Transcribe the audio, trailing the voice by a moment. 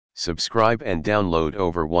Subscribe and download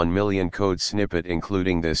over 1 million code snippet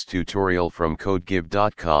including this tutorial from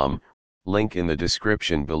codegive.com, link in the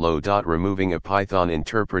description below. Removing a Python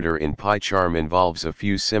interpreter in PyCharm involves a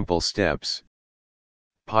few simple steps.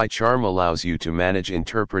 PyCharm allows you to manage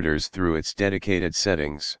interpreters through its dedicated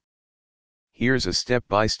settings. Here's a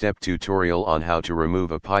step-by-step tutorial on how to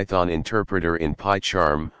remove a Python interpreter in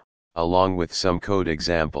PyCharm, along with some code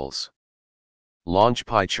examples. Launch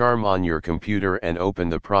PyCharm on your computer and open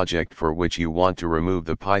the project for which you want to remove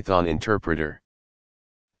the Python interpreter.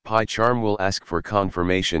 PyCharm will ask for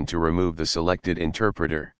confirmation to remove the selected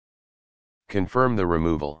interpreter. Confirm the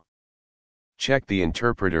removal. Check the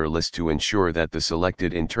interpreter list to ensure that the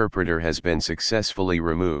selected interpreter has been successfully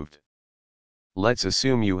removed. Let's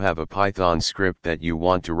assume you have a Python script that you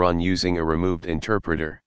want to run using a removed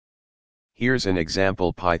interpreter. Here's an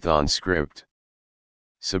example Python script.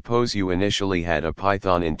 Suppose you initially had a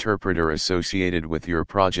Python interpreter associated with your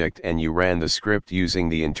project and you ran the script using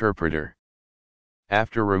the interpreter.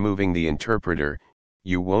 After removing the interpreter,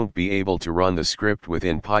 you won't be able to run the script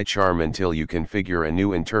within PyCharm until you configure a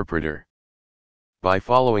new interpreter. By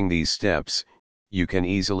following these steps, you can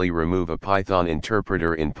easily remove a Python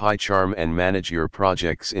interpreter in PyCharm and manage your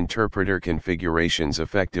project's interpreter configurations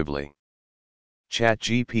effectively.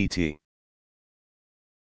 ChatGPT.